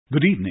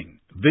Good evening.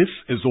 This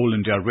is All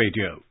India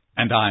Radio,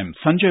 and I'm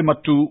Sanjay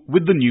Mattu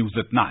with the news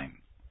at 9.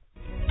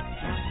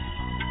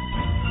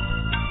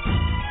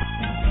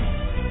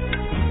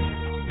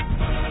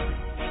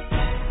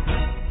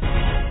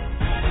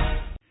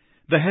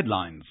 The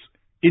headlines.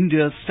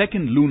 India's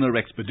second lunar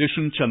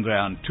expedition,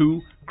 Chandrayaan-2,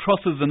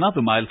 crosses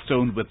another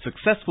milestone with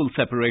successful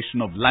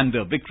separation of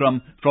Lander Vikram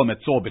from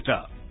its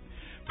orbiter.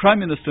 Prime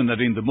Minister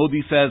Narendra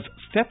Modi says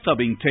steps are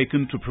being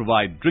taken to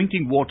provide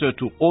drinking water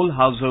to all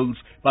households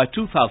by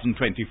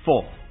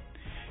 2024.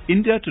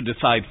 India to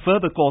decide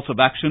further course of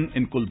action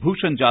in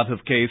Kulbhushan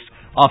Jadhav case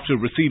after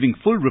receiving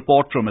full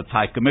report from its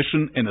High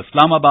Commission in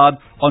Islamabad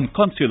on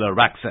consular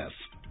access.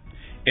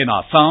 In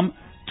Assam,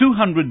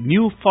 200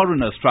 new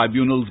foreigners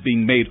tribunals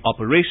being made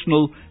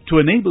operational to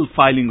enable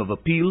filing of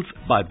appeals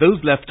by those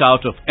left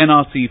out of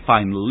NRC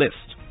final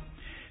list.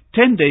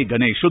 10-day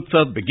Ganesh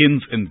Utsav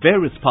begins in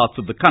various parts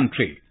of the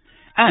country.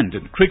 And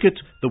in cricket,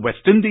 the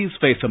West Indies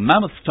face a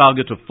mammoth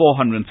target of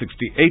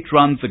 468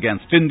 runs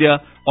against India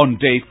on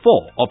day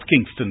 4 of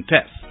Kingston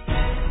Test.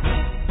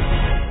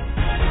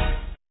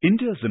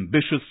 India's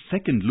ambitious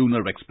second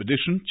lunar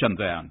expedition,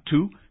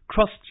 Chandrayaan-2,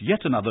 crossed yet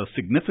another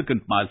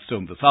significant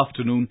milestone this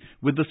afternoon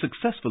with the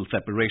successful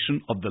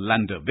separation of the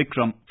Lander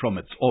Vikram from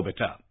its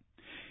orbiter.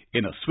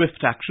 In a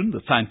swift action,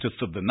 the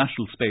scientists of the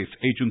National Space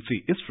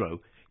Agency ISRO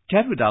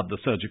carried out the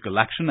surgical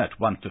action at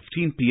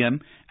 1:15 p.m.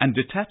 and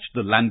detached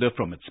the lander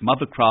from its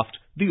mother craft,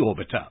 the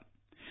orbiter.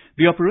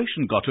 The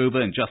operation got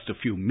over in just a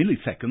few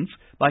milliseconds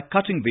by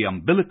cutting the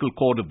umbilical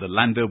cord of the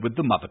lander with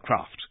the mother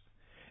craft.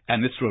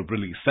 An ISRO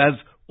release says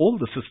all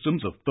the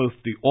systems of both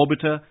the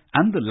orbiter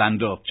and the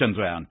lander of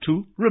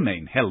Chandrayaan-2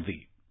 remain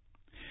healthy.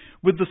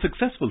 With the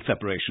successful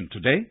separation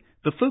today,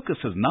 the focus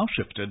has now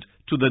shifted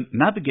to the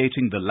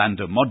navigating the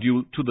lander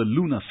module to the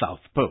lunar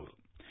south pole.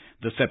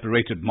 The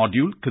separated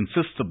module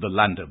consists of the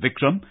Lander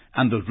Vikram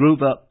and the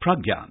rover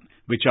Pragyan,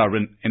 which are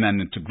in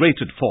an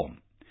integrated form.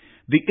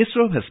 The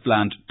ISRO has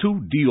planned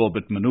 2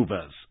 deorbit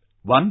maneuvers,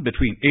 one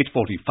between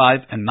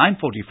 8:45 and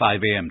 9:45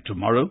 a.m.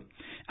 tomorrow,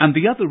 and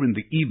the other in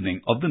the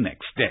evening of the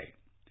next day.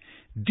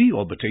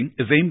 Deorbiting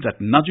is aimed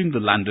at nudging the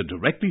lander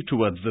directly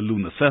towards the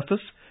lunar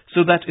surface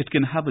so that it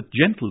can have a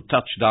gentle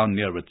touchdown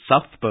near its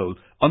south pole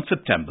on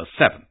September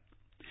 7.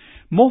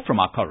 More from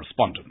our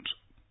correspondent.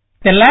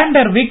 The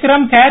Lander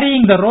Vikram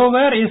carrying the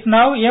rover is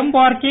now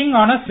embarking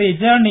on a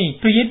journey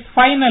to its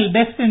final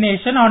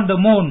destination on the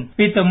moon,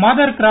 with the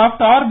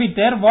mothercraft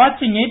orbiter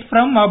watching it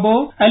from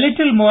above a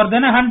little more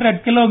than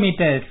 100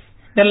 kilometers.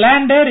 The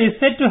lander is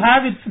set to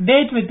have its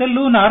date with the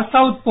lunar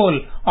south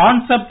pole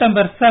on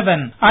September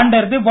 7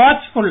 under the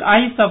watchful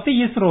eyes of the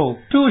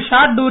ISRO. 2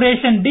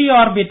 short-duration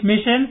deorbit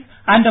missions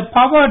and a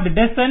powered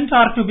descent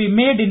are to be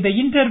made in the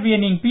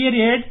intervening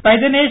period by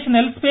the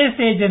National Space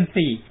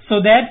Agency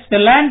so that the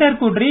lander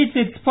could reach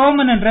its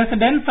permanent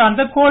residence on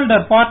the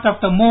colder part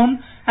of the moon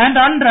and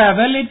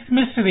unravel its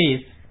mysteries.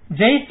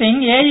 Jai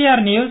Singh,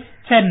 AER News,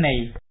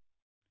 Chennai.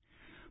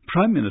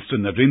 Prime Minister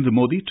Narendra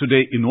Modi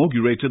today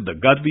inaugurated the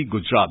Garvi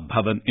Gujarat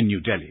Bhavan in New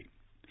Delhi.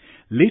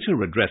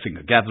 Later addressing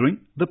a gathering,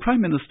 the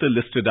Prime Minister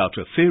listed out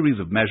a series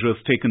of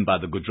measures taken by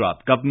the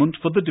Gujarat government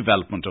for the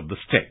development of the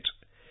state.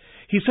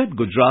 He said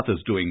Gujarat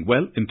is doing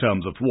well in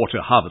terms of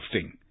water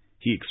harvesting.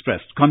 He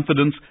expressed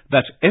confidence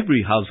that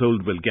every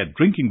household will get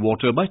drinking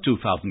water by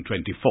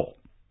 2024.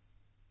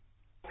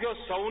 जो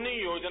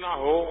सौनी योजना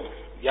हो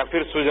या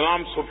फिर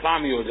सुजलाम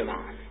सुफलाम योजना,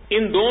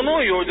 इन दोनों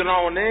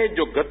योजनाओं ने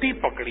जो गति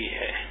पकड़ी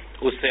है,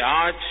 उससे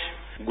आज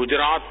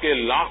गुजरात के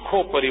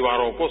लाखों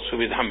परिवारों को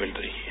सुविधा मिल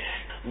रही है।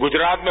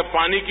 गुजरात में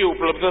पानी की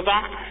उपलब्धता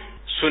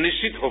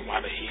सुनिश्चित हो पा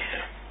रही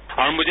है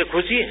और मुझे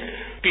खुशी है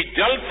कि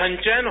जल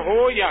संचयन हो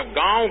या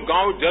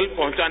गांव-गांव जल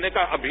पहुंचाने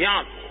का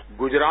अभियान,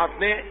 गुजरात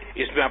ने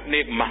इसमें अपनी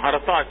एक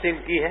महारत हासिल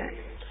की है।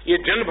 ये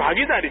जन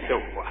भागीदारी से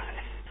हुआ है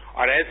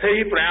और ऐसे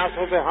ही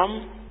प्रयासों से हम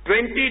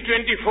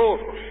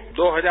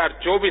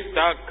 2024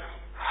 तक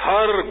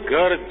हर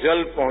घर जल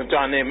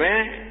पहुंचाने में,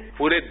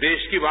 पूरे देश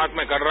की बात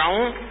मैं कर रहा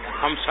हूं,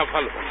 हम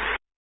सफल होंगे।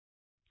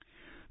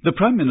 The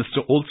Prime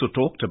Minister also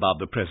talked about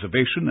the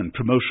preservation and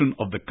promotion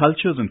of the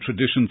cultures and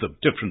traditions of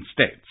different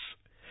states.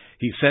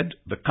 He said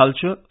the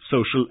culture,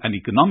 social and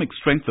economic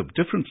strength of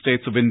different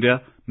states of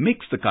India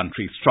makes the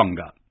country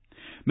stronger.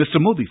 Mr.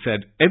 Modi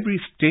said every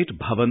state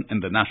bhavan in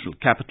the national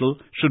capital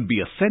should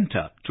be a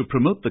centre to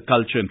promote the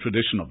culture and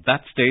tradition of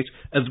that state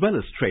as well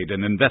as trade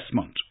and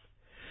investment.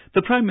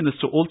 The Prime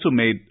Minister also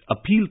made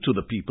appeal to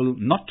the people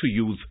not to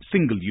use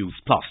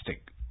single-use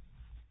plastic.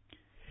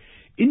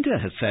 India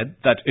has said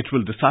that it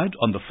will decide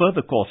on the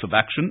further course of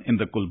action in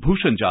the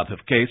Kulbhushan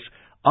Jadhav case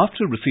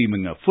after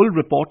receiving a full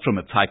report from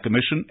its High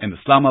Commission in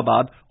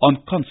Islamabad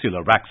on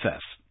consular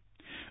access.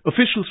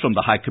 Officials from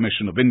the High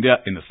Commission of India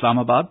in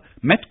Islamabad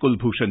met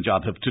Kulbhushan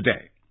Jadhav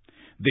today.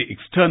 The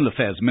External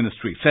Affairs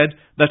Ministry said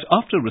that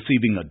after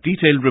receiving a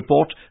detailed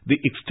report, the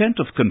extent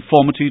of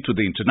conformity to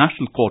the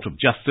International Court of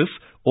Justice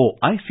or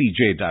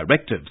ICJ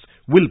directives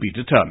will be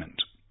determined.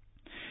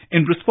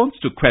 In response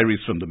to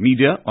queries from the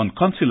media on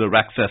consular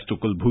access to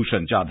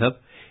Kulbhushan Jadhav,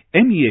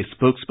 MEA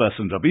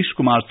spokesperson Ravish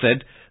Kumar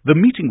said the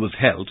meeting was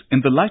held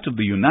in the light of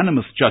the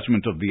unanimous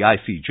judgment of the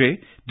ICJ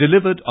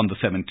delivered on the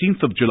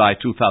 17th of July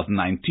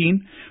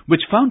 2019,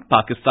 which found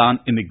Pakistan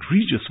in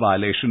egregious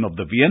violation of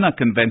the Vienna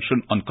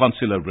Convention on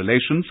Consular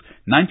Relations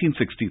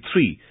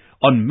 1963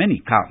 on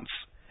many counts,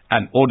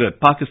 and ordered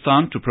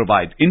Pakistan to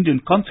provide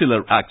Indian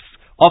consular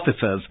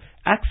officers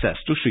access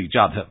to Sri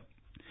Jadhav.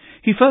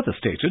 He further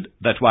stated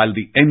that while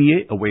the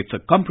MEA awaits a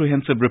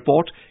comprehensive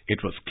report, it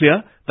was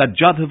clear that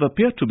Jadhav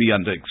appeared to be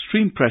under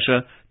extreme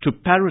pressure to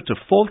parrot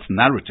a false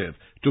narrative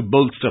to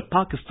bolster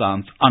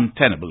Pakistan's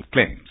untenable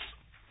claims.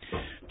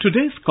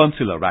 Today's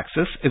consular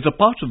access is a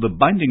part of the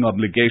binding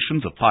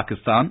obligations of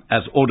Pakistan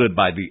as ordered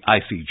by the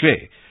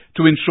ICJ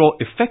to ensure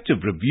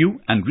effective review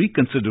and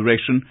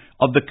reconsideration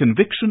of the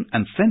conviction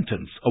and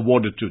sentence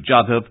awarded to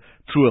Jadhav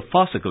through a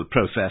farcical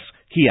process,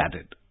 he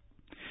added.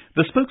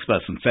 The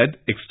spokesperson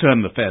said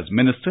External Affairs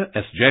Minister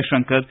S.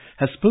 Jaishankar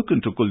has spoken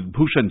to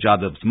Kulbhushan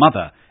Jadhav's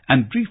mother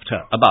and briefed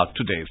her about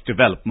today's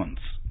developments.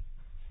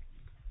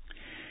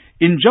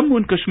 In Jammu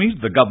and Kashmir,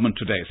 the government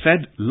today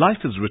said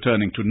life is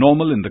returning to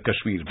normal in the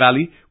Kashmir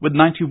Valley with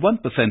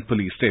 91%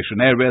 police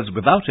station areas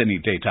without any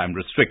daytime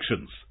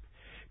restrictions.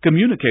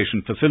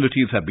 Communication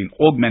facilities have been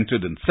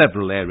augmented in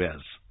several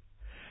areas.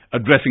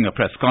 Addressing a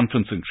press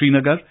conference in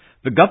Srinagar,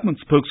 the government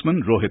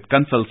spokesman Rohit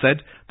Kansal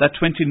said that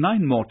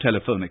 29 more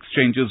telephone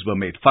exchanges were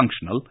made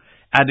functional,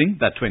 adding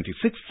that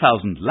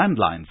 26,000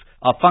 landlines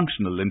are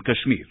functional in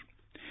Kashmir.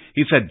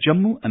 He said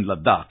Jammu and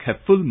Ladakh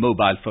have full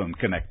mobile phone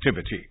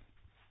connectivity.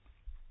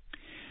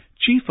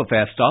 Chief of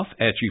Air Staff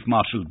Air Chief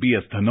Marshal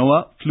B.S.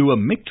 Dhanoa flew a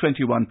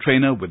MiG-21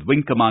 trainer with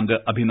Wing Commander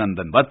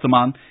Abhinandan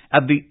Varthaman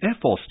at the Air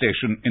Force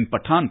Station in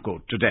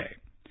Pathankot today.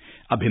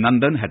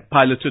 Abhinandan had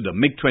piloted a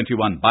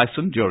MiG-21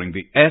 Bison during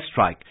the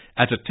airstrike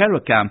at a terror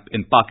camp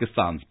in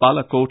Pakistan's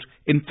Balakot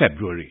in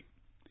February.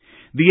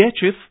 The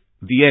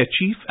Air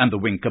Chief and the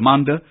Wing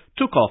Commander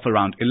took off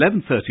around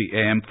 11:30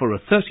 a.m. for a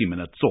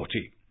 30-minute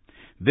sortie.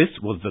 This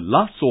was the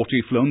last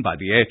sortie flown by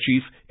the Air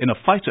Chief in a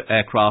fighter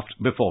aircraft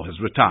before his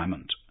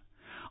retirement.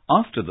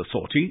 After the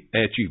sortie,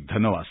 Air Chief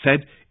Dhanoa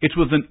said it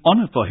was an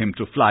honor for him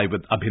to fly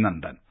with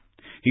Abhinandan.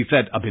 He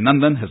said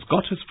Abhinandan has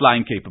got his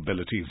flying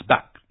capabilities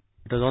back.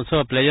 It was also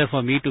a pleasure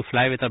for me to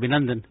fly with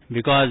Abhinandan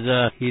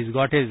because he's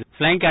got his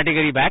flying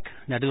category back.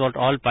 That is what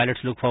all pilots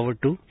look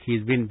forward to.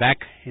 He's been back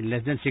in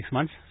less than 6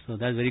 months, so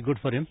that's very good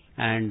for him.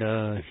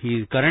 And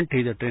he's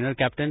a trainer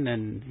captain,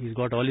 and he's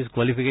got all his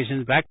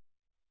qualifications back.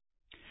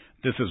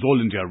 This is All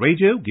India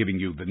Radio giving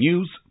you the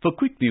news. For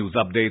quick news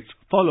updates,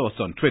 follow us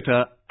on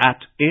Twitter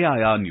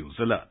 @AIR News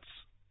Alerts.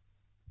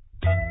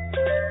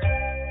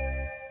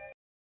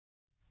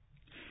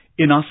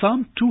 In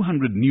Assam,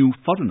 200 new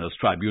foreigners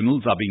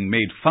tribunals are being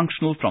made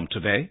functional from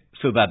today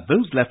so that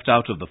those left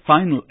out of the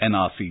final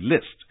NRC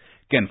list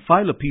can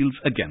file appeals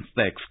against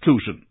their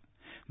exclusion.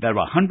 There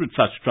are 100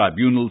 such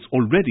tribunals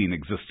already in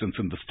existence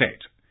in the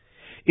state.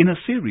 In a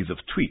series of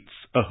tweets,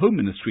 a Home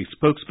Ministry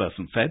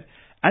spokesperson said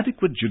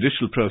adequate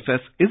judicial process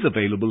is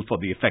available for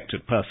the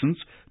affected persons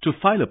to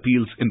file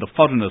appeals in the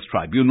foreigners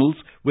tribunals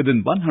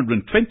within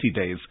 120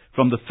 days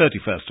from the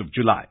 31st of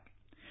July.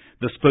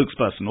 The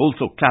spokesperson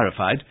also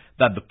clarified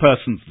that the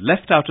persons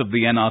left out of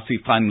the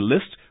NRC final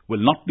list will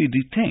not be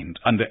detained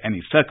under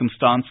any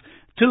circumstance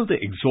till they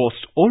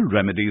exhaust all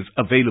remedies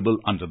available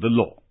under the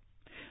law.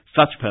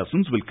 Such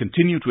persons will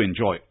continue to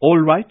enjoy all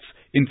rights,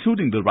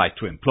 including the right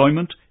to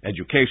employment,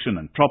 education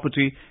and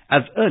property,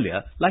 as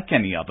earlier like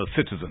any other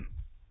citizen.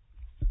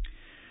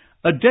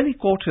 A Delhi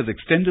court has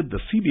extended the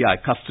CBI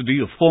custody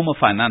of former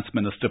Finance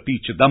Minister P.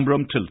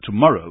 Chidambaram till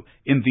tomorrow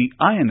in the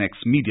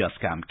INX media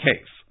scam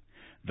case.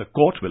 The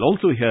court will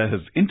also hear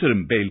his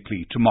interim bail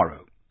plea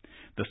tomorrow.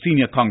 The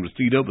senior Congress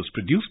leader was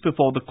produced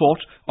before the court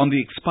on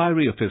the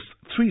expiry of his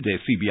 3-day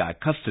CBI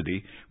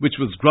custody, which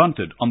was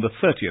granted on the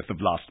 30th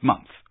of last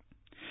month.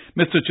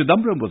 Mr.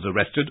 Chidambaram was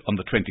arrested on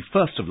the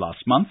 21st of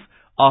last month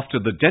after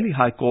the Delhi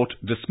High Court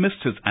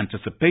dismissed his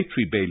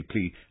anticipatory bail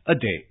plea a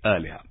day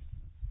earlier.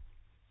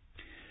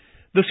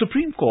 The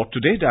Supreme Court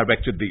today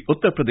directed the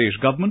Uttar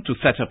Pradesh government to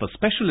set up a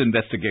special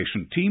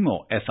investigation team,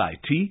 or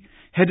SIT,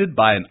 headed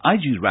by an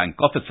IG rank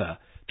officer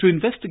to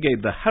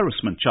investigate the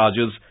harassment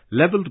charges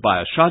levelled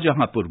by a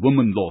Shahjahanpur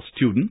woman law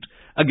student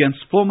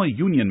against former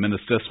Union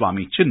Minister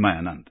Swami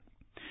Chinmayanand.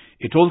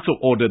 It also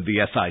ordered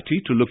the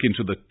SIT to look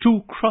into the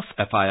 2 cross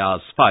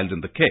FIRs filed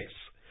in the case,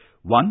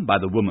 one by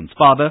the woman's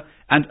father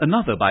and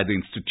another by the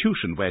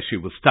institution where she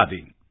was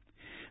studying.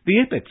 The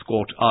Apex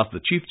Court asked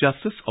the Chief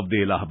Justice of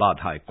the Allahabad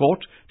High Court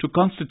to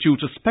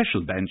constitute a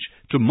special bench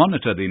to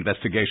monitor the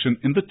investigation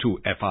in the 2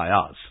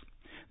 FIRs.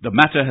 The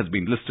matter has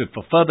been listed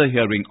for further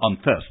hearing on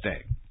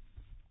Thursday.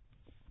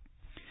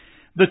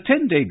 The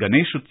 10-day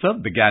Ganesh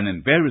Utsav began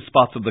in various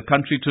parts of the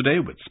country today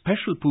with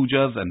special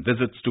pujas and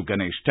visits to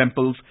Ganesh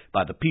temples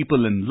by the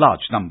people in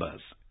large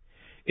numbers.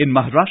 In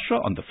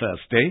Maharashtra on the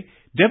first day,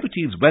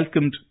 devotees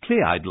welcomed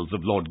clay idols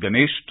of Lord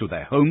Ganesh to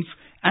their homes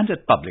and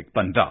at public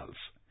pandals.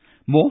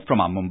 More from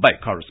our Mumbai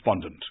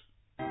correspondent.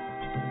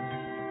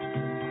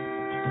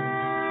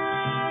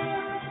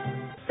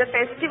 The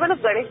festival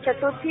of Ganesh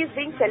Chaturthi is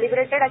being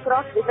celebrated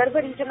across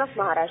Vidarbha region of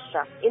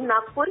Maharashtra. In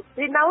Nagpur,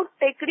 renowned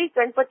Tekdi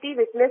Ganpati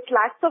witnessed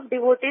lakhs of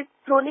devotees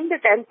thronging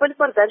the temple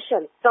for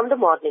darshan from the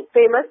morning.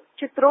 Famous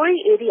Chitroli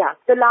area,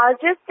 the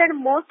largest and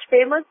most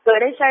famous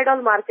Ganesh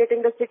idol market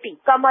in the city,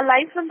 come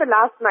alive from the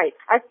last night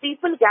as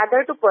people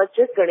gather to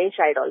purchase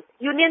Ganesh idols.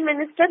 Union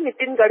Minister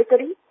Nitin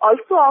Gadkari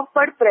also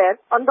offered prayer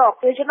on the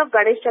occasion of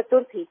Ganesh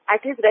Chaturthi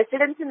at his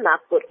residence in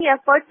Nagpur. The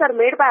efforts are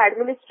made by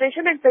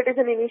administration and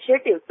citizen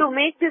initiative to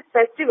make this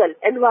festival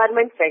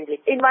environment friendly.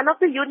 In one of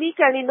the unique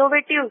and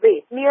innovative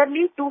ways,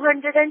 nearly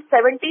 217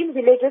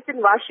 villages in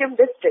Washim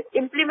district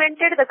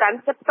implemented the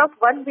concept of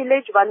one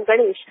village, one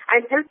Ganesh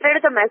and helped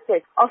spread the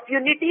message of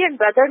unity and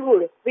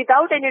brotherhood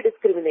without any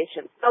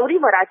discrimination. Gauri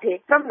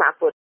Marathe from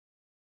Nagpur.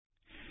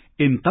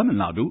 In Tamil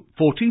Nadu,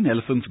 14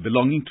 elephants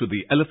belonging to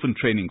the Elephant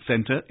Training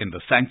Center in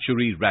the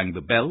sanctuary rang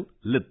the bell,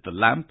 lit the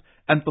lamp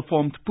and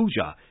performed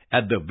puja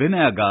at the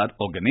Vinayagad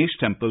or Ganesh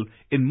temple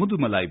in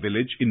Mudumalai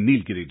village in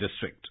Nilgiri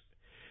district.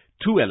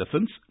 2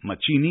 elephants,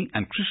 Machini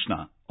and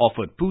Krishna,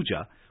 offered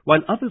puja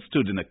while others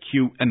stood in a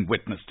queue and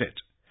witnessed it.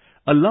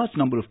 A large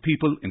number of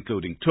people,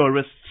 including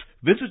tourists,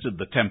 visited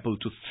the temple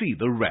to see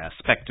the rare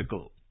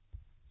spectacle.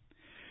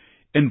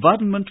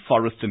 Environment,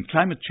 Forest and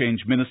Climate Change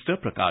Minister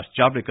Prakash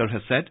Javadekar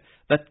has said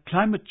that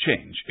climate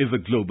change is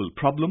a global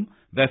problem,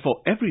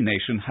 therefore every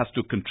nation has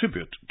to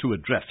contribute to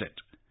address it.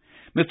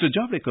 Mr.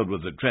 Javadekar was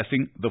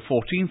addressing the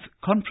 14th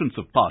Conference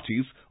of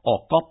Parties,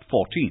 or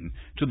COP14,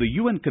 to the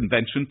UN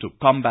Convention to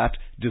Combat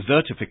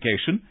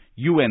Desertification,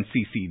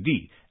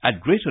 UNCCD,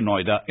 at Greater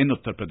Noida in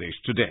Uttar Pradesh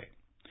today.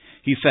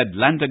 He said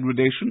land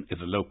degradation is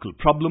a local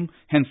problem,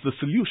 hence the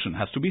solution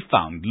has to be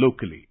found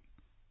locally.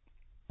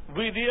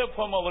 We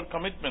reaffirm our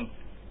commitment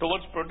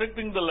towards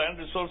protecting the land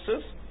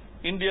resources.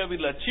 India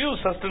will achieve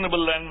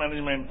sustainable land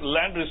management,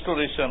 land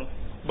restoration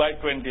by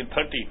 2030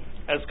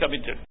 as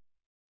committed.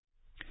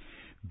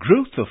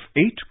 Growth of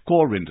 8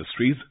 core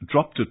industries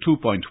dropped to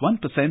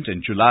 2.1%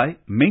 in July,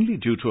 mainly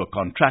due to a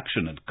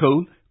contraction in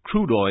coal,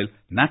 crude oil,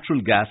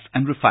 natural gas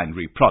and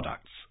refinery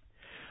products.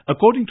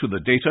 According to the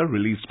data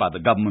released by the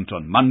government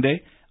on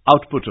Monday,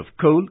 output of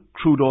coal,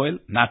 crude oil,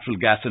 natural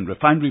gas and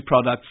refinery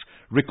products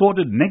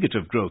recorded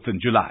negative growth in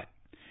July.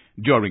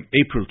 During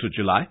April to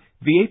July,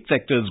 the 8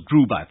 sectors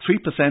grew by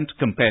 3%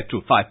 compared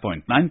to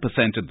 5.9%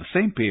 in the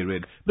same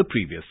period the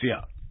previous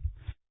year.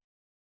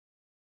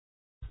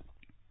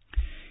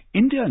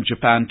 India and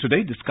Japan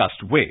today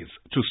discussed ways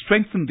to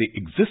strengthen the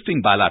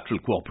existing bilateral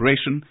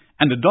cooperation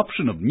and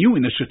adoption of new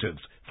initiatives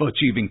for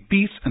achieving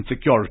peace and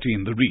security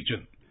in the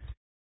region.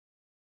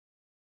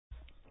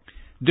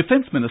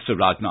 Defence Minister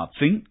Rajnath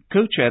Singh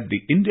co-chaired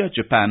the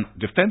India-Japan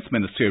Defence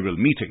Ministerial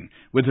meeting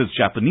with his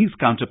Japanese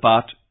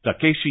counterpart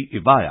Takeshi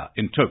Iwaya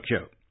in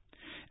Tokyo.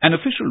 An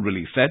official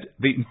release said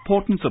the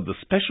importance of the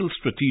special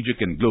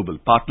strategic and global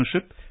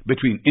partnership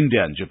between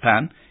India and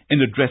Japan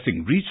in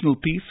addressing regional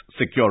peace,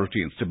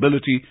 security and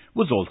stability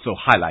was also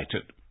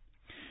highlighted.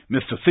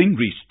 Mr. Singh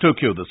reached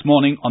Tokyo this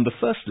morning on the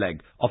first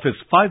leg of his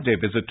 5-day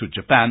visit to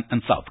Japan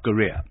and South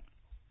Korea.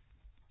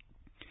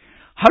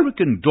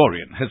 Hurricane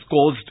Dorian has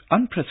caused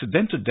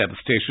unprecedented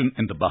devastation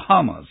in the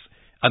Bahamas,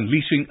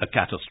 unleashing a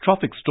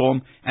catastrophic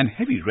storm and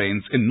heavy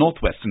rains in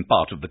northwestern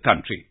part of the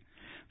country.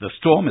 The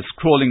storm is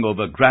crawling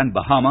over Grand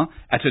Bahama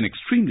at an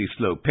extremely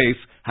slow pace,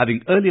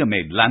 having earlier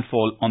made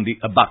landfall on the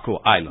Abaco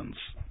Islands.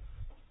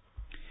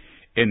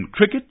 In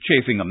cricket,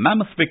 chasing a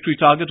mammoth victory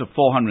target of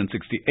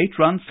 468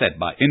 runs set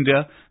by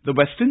India, the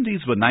West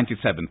Indies were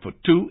 97 for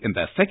 2 in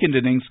their second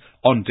innings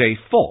on day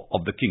 4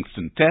 of the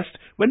Kingston Test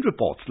when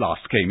reports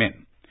last came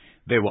in.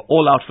 They were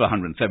all out for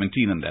 117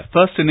 in their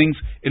first innings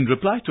in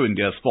reply to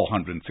India's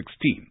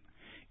 416.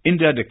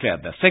 India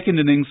declared their second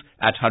innings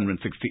at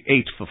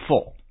 168 for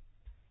 4.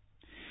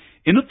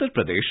 In Uttar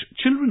Pradesh,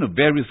 children of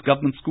various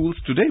government schools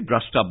today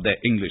brushed up their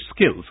English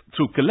skills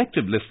through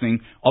collective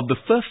listening of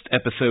the first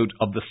episode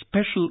of the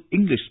special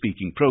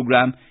English-speaking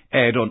program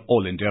aired on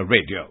All India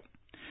Radio.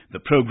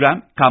 The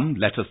program, Come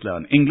Let Us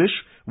Learn English,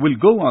 will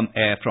go on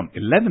air from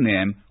 11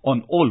 a.m.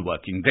 on all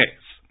working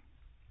days.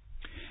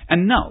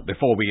 And now,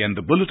 before we end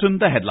the bulletin,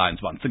 the headlines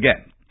once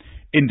again.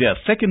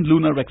 India's second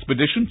lunar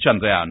expedition,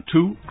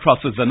 Chandrayaan-2,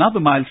 crosses another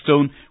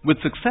milestone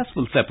with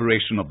successful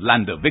separation of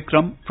Lander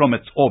Vikram from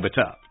its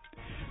orbiter.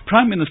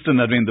 Prime Minister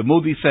Narendra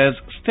Modi says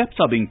steps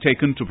are being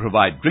taken to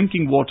provide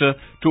drinking water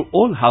to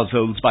all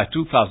households by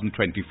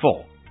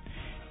 2024.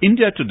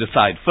 India to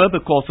decide further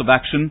course of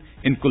action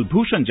in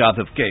Kulbhushan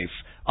Jadhav case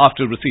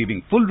after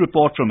receiving full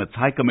report from its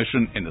High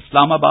Commission in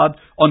Islamabad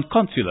on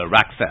consular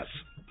access.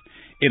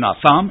 In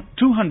Assam,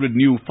 200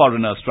 new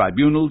foreigners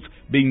tribunals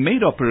being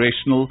made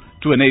operational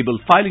to enable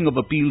filing of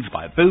appeals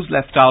by those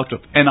left out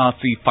of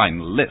NRC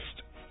final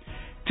list.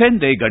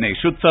 10-day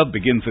Ganesh Utsav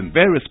begins in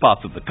various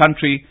parts of the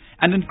country,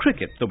 and in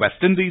cricket, the West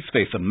Indies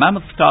face a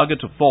mammoth target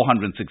of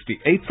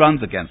 468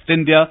 runs against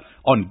India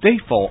on day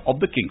 4 of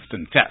the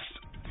Kingston Test.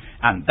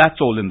 And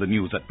that's all in the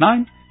news at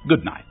 9.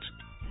 Good night.